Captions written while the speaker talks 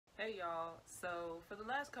Hey y'all, so for the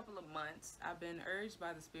last couple of months, I've been urged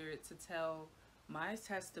by the Spirit to tell my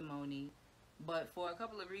testimony, but for a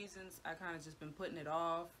couple of reasons, I kind of just been putting it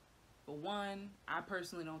off. For one, I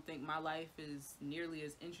personally don't think my life is nearly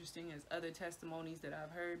as interesting as other testimonies that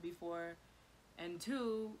I've heard before, and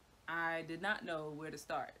two, I did not know where to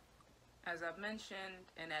start. As I've mentioned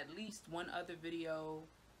in at least one other video,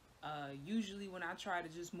 usually when I try to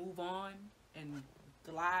just move on and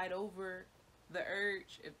glide over the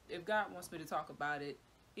urge, if God wants me to talk about it,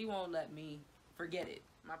 He won't let me forget it.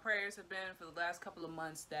 My prayers have been for the last couple of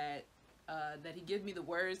months that He give me the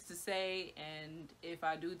words to say, and if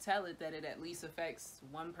I do tell it, that it at least affects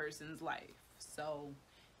one person's life. So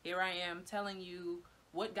here I am telling you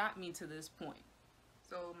what got me to this point.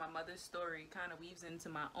 So my mother's story kind of weaves into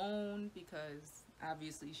my own because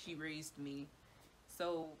obviously she raised me.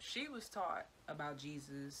 So she was taught about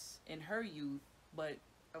Jesus in her youth, but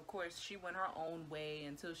of course she went her own way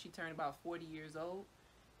until she turned about 40 years old.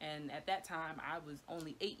 And at that time I was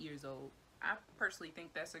only 8 years old. I personally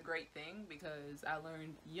think that's a great thing because I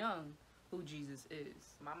learned young who Jesus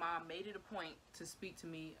is. My mom made it a point to speak to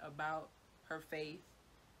me about her faith.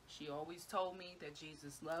 She always told me that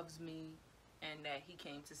Jesus loves me and that He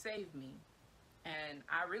came to save me. And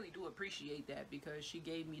I really do appreciate that because she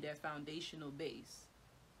gave me that foundational base.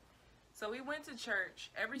 So we went to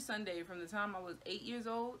church every Sunday from the time I was 8 years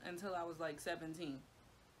old until I was like 17.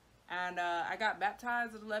 And I got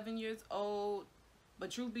baptized at 11 years old.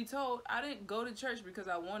 But truth be told, I didn't go to church because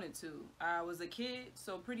I wanted to. I was a kid,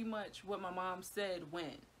 so pretty much what my mom said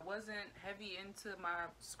went. I wasn't heavy into my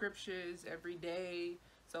scriptures every day.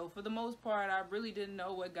 So for the most part, I really didn't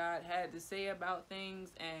know what God had to say about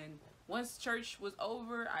things. And once church was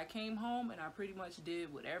over, I came home and I pretty much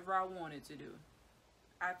did whatever I wanted to do.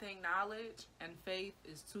 I think knowledge and faith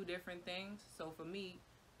is two different things. So for me,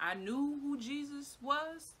 I knew who Jesus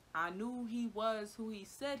was. I knew He was who He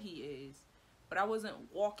said He is. But I wasn't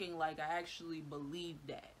walking like I actually believed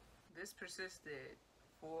that. This persisted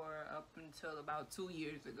for up until about 2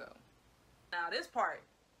 years ago. Now this part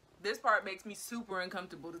makes me super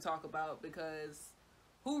uncomfortable to talk about because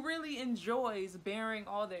who really enjoys bearing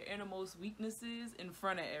all their innermost weaknesses in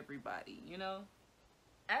front of everybody, you know?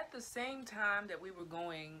 At the same time that we were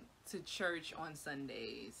going to church on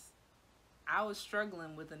Sundays, I was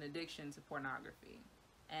struggling with an addiction to pornography.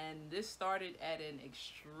 And this started at an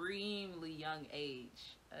extremely young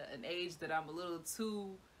age, an age that I'm a little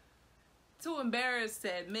too embarrassed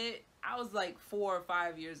to admit. I was like 4 or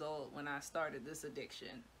 5 years old when I started this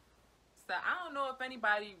addiction. So I don't know if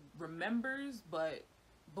anybody remembers, but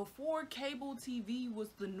before cable TV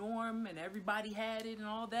was the norm and everybody had it and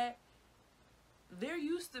all that, there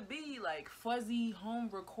used to be like fuzzy home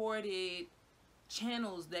recorded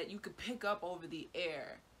channels that you could pick up over the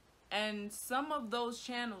air. And some of those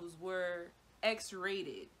channels were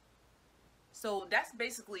X-rated. So that's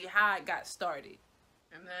basically how it got started.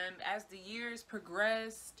 And then as the years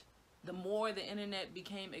progressed, the more the internet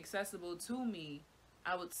became accessible to me,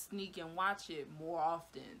 I would sneak and watch it more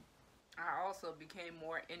often. I also became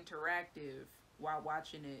more interactive while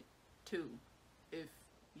watching it too, if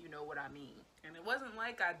you know what I mean. And it wasn't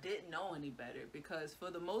like I didn't know any better because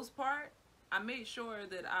for the most part, I made sure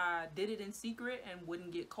that I did it in secret and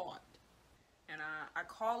wouldn't get caught. And I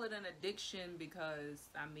call it an addiction because,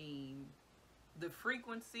 I mean, the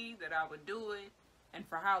frequency that I would do it and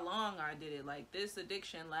for how long I did it, like this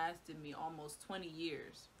addiction lasted me almost 20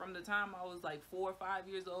 years. From the time I was like 4 or 5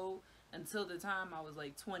 years old until the time I was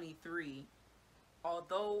like 23.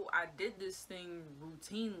 Although I did this thing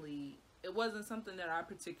routinely, it wasn't something that I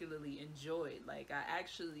particularly enjoyed. Like, I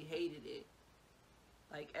actually hated it.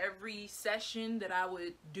 Like, every session that I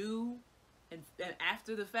would do, and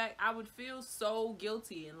after the fact, I would feel so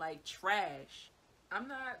guilty and like trash. I'm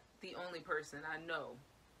not the only person I know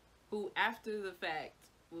who, after the fact,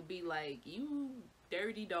 will be like, you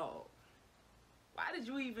dirty dog. Why did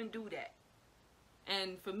you even do that?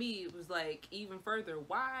 And for me, it was like, even further,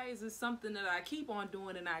 why is this something that I keep on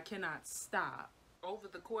doing and I cannot stop? Over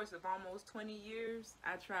the course of almost 20 years,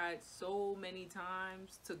 I tried so many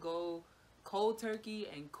times to go cold turkey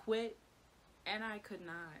and quit, and I could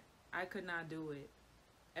not do it.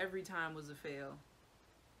 Every time was a fail.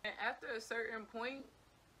 And after a certain point,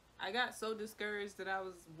 I got so discouraged that I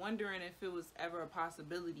was wondering if it was ever a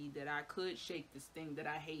possibility that I could shake this thing that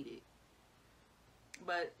I hated.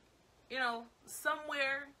 But, you know,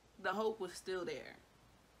 somewhere the hope was still there.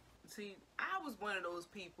 See, I was one of those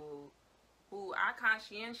people who I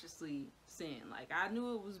conscientiously sinned. Like, I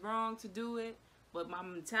knew it was wrong to do it, but my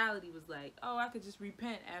mentality was like, oh, I could just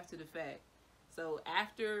repent after the fact. So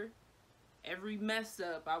after Every mess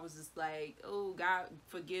up, I was just like, oh, God,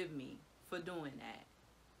 forgive me for doing that.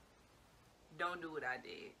 Don't do what I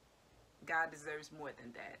did. God deserves more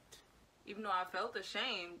than that. Even though I felt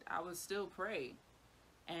ashamed, I would still pray.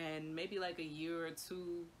 And maybe like a year or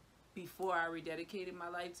two before I rededicated my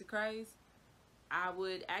life to Christ, I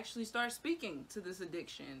would actually start speaking to this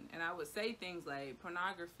addiction. And I would say things like,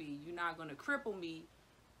 pornography, you're not going to cripple me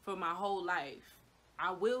for my whole life.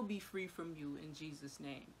 I will be free from you in Jesus'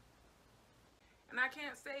 name. And I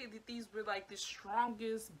can't say that these were like the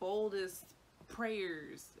strongest, boldest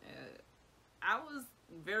prayers. I was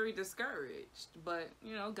very discouraged, but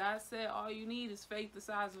you know, God said all you need is faith the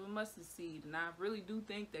size of a mustard seed, and I really do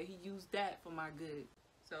think that he used that for my good.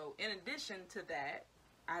 So in addition to that,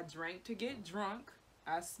 I drank to get drunk,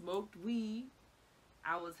 I smoked weed,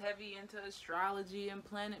 I was heavy into astrology and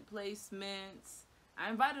planet placements, I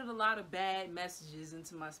invited a lot of bad messages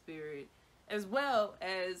into my spirit, as well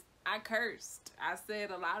as I cursed. I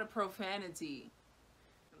said a lot of profanity.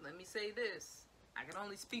 Let me say this, I can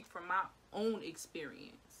only speak from my own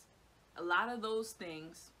experience. A lot of those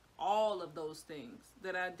things, all of those things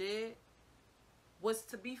that I did was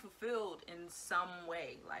to be fulfilled in some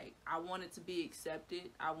way. Like, I wanted to be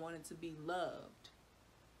accepted, I wanted to be loved.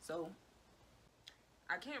 So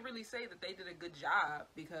I can't really say that they did a good job,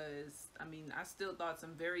 because I mean, I still thought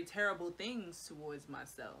some very terrible things towards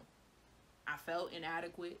myself. I felt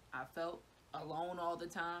inadequate, I felt alone all the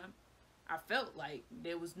time. I felt like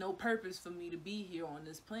there was no purpose for me to be here on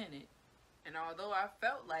this planet. And although I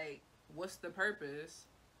felt like, what's the purpose?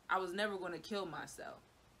 I was never going to kill myself.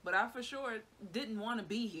 But I for sure didn't want to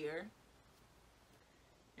be here.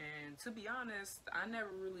 And to be honest, I never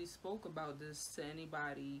really spoke about this to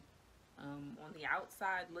anybody. On the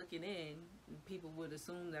outside looking in, people would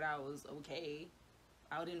assume that I was okay.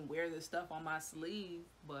 I didn't wear this stuff on my sleeve.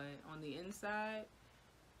 But on the inside,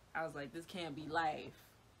 I was like, this can't be life.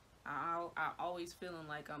 I always feeling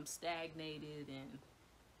like I'm stagnated and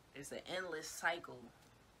it's an endless cycle.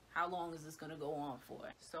 How long is this going to go on for?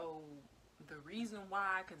 So the reason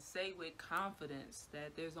why I can say with confidence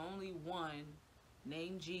that there's only one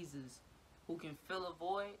named Jesus who can fill a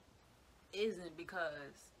void isn't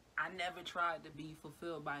because I never tried to be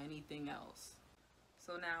fulfilled by anything else.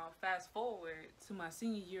 So now fast forward to my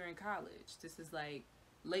senior year in college. This is like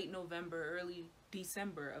late November, early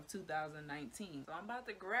December of 2019. So I'm about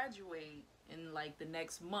to graduate in like the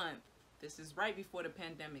next month. This is right before the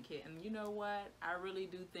pandemic hit. And you know what? I really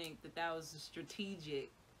do think that that was a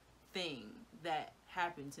strategic thing that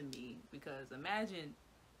happened to me. Because imagine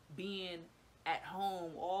being at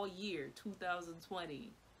home all year,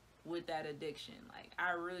 2020, with that addiction. Like,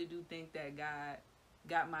 I really do think that God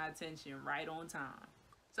got my attention right on time.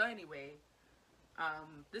 So anyway,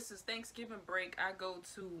 this is Thanksgiving break. I go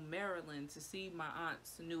to Maryland to see my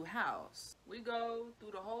aunt's new house. We go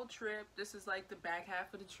through the whole trip. This is like the back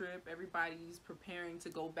half of the trip. Everybody's preparing to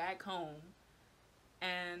go back home.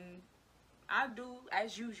 And I do,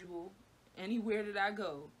 as usual, anywhere that I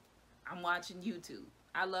go, I'm watching YouTube.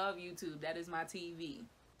 I love YouTube. That is my TV.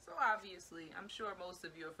 So obviously, I'm sure most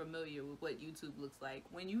of you are familiar with what YouTube looks like.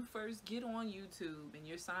 When you first get on YouTube and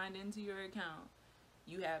you're signed into your account,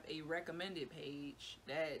 you have a recommended page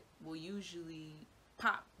that will usually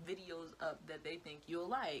pop videos up that they think you'll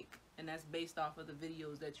like, and that's based off of the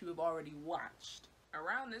videos that you have already watched.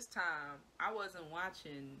 Around this time, I wasn't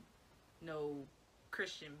watching no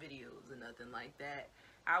Christian videos or nothing like that.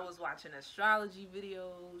 I was watching astrology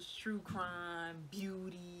videos, true crime,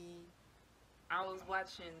 beauty. I was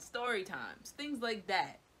watching story times, things like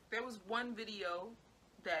that. There was one video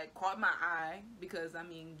that caught my eye because, I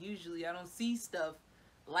mean, usually I don't see stuff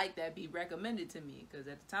like that be recommended to me, because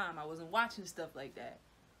at the time I wasn't watching stuff like that.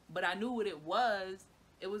 But I knew what it was.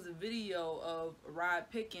 It was a video of Rod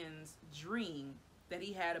Pickens' dream that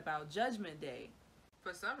he had about Judgment Day.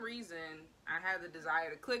 For some reason, I had the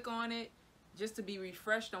desire to click on it just to be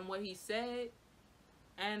refreshed on what he said.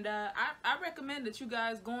 And I recommend that you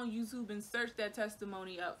guys go on YouTube and search that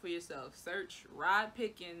testimony up for yourself. Search Rod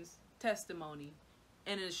Pickens testimony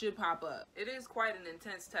and it should pop up. It is quite an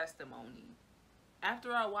intense testimony.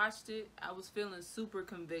 After I watched it, I was feeling super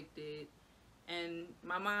convicted, and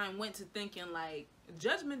my mind went to thinking like,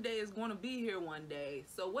 Judgment Day is going to be here one day.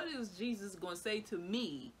 So what is Jesus going to say to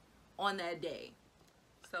me on that day?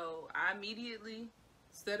 So I immediately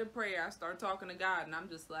said a prayer. I started talking to God, and I'm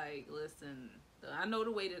just like, listen, I know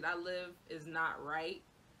the way that I live is not right.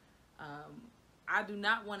 I do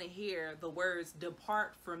not want to hear the words,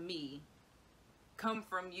 depart from me, come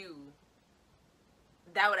from you.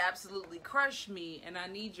 That would absolutely crush me, and I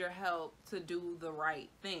need your help to do the right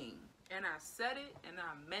thing. And I said it, and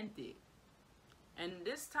I meant it. And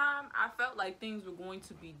this time, I felt like things were going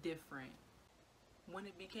to be different. When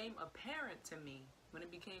it became apparent to me, when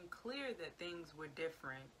it became clear that things were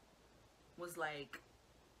different, was like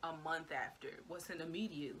a month after. It wasn't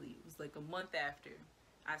immediately. It was like a month after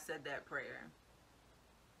I said that prayer.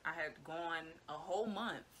 I had gone a whole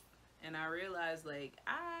month, and I realized, like,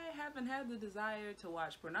 I haven't had the desire to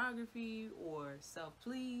watch pornography or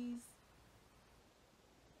self-please.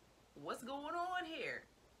 What's going on here?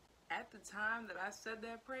 At the time that I said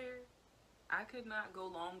that prayer, I could not go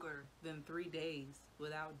longer than 3 days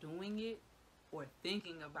without doing it or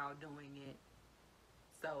thinking about doing it.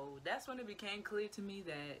 So that's when it became clear to me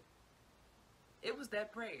that it was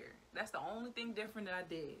that prayer. That's the only thing different that I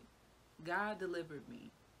did. God delivered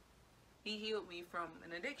me. He healed me from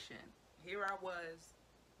an addiction. Here I was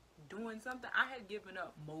doing something. I had given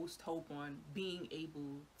up most hope on being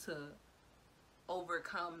able to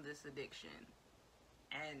overcome this addiction.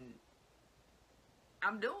 And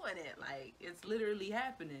I'm doing it. Like, it's literally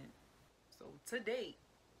happening. So to date,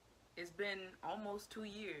 it's been almost 2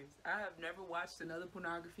 years. I have never watched another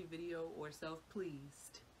pornography video or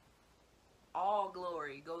self-pleased. All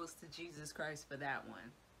glory goes to Jesus Christ for that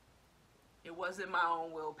one. It wasn't my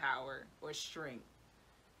own willpower or strength.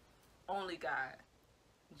 Only God.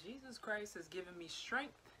 Jesus Christ has given me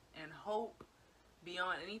strength and hope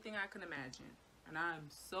beyond anything I can imagine. And I'm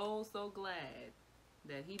so, so glad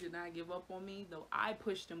that he did not give up on me, though I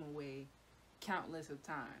pushed him away countless of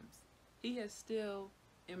times. He has still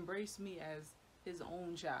embraced me as his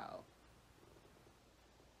own child.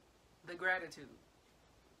 The gratitude.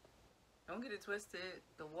 Don't get it twisted.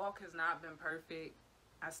 The walk has not been perfect.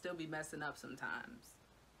 I still be messing up sometimes.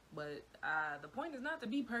 But the point is not to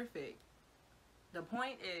be perfect. The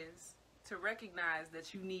point is to recognize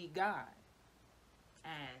that you need God.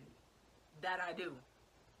 And that I do.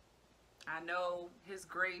 I know his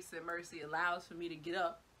grace and mercy allows for me to get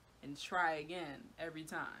up and try again every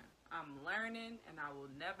time. I'm learning, and I will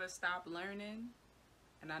never stop learning.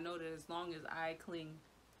 And I know that as long as I cling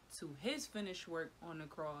to his finished work on the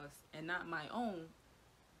cross and not my own,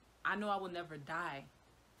 I know I will never die.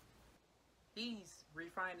 He's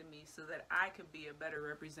refining me so that I could be a better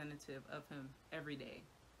representative of him every day.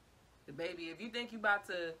 The baby, if you think you about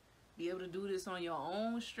to be able to do this on your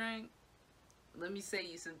own strength, let me save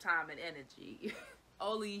you some time and energy.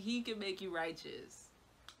 Only he can make you righteous.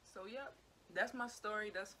 So, yep, that's my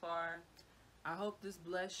story thus far. I hope this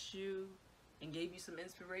blessed you and gave you some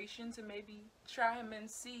inspiration to maybe try him and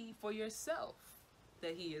see for yourself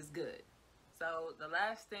that he is good. So, the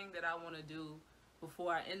last thing that I want to do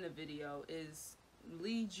before I end the video is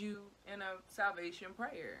lead you in a salvation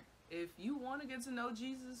prayer. If you want to get to know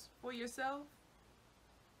Jesus for yourself,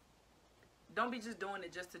 don't be just doing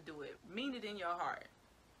it just to do it. Mean it in your heart.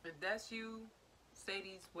 If that's you, say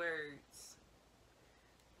these words.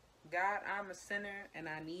 God, I'm a sinner and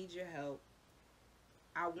I need your help.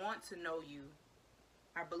 I want to know you.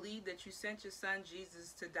 I believe that you sent your son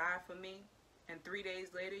Jesus to die for me, and 3 days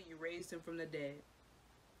later you raised him from the dead.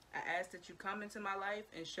 I ask that you come into my life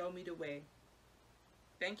and show me the way.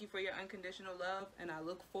 Thank you for your unconditional love, and I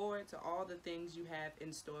look forward to all the things you have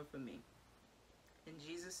in store for me. In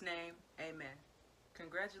Jesus' name, amen.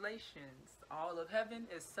 Congratulations. All of heaven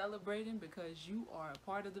is celebrating because you are a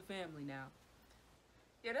part of the family now.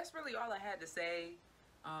 Yeah, that's really all I had to say.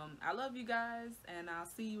 I love you guys, and I'll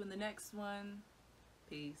see you in the next one.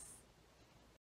 Peace.